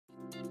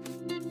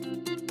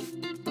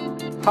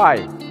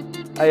Hi,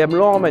 I am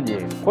Laurent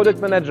Magnier,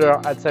 Product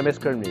Manager at SAMES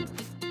KREMLIN.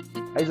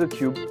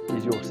 ISOCUBE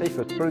is your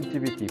safest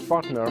productivity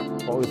partner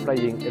for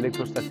applying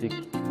electrostatic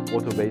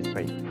water-based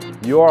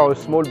paint. You are a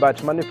small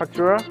batch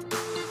manufacturer.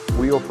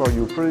 We offer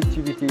you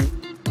productivity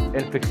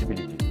and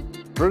flexibility.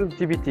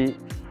 Productivity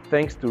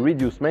thanks to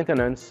reduced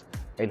maintenance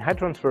and high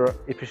transfer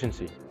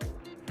efficiency.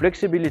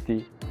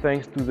 Flexibility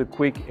thanks to the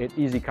quick and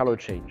easy color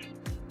change,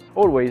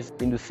 always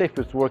in the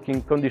safest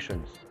working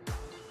conditions.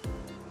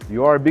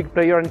 You are a big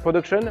player in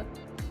production.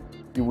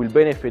 You will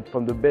benefit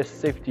from the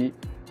best safety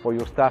for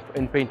your staff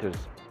and painters,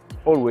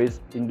 always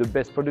in the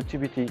best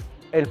productivity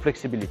and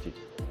flexibility.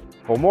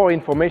 For more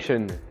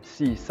information,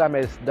 see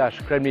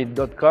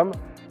sames-kremlin.com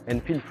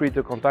and feel free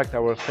to contact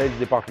our sales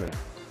department.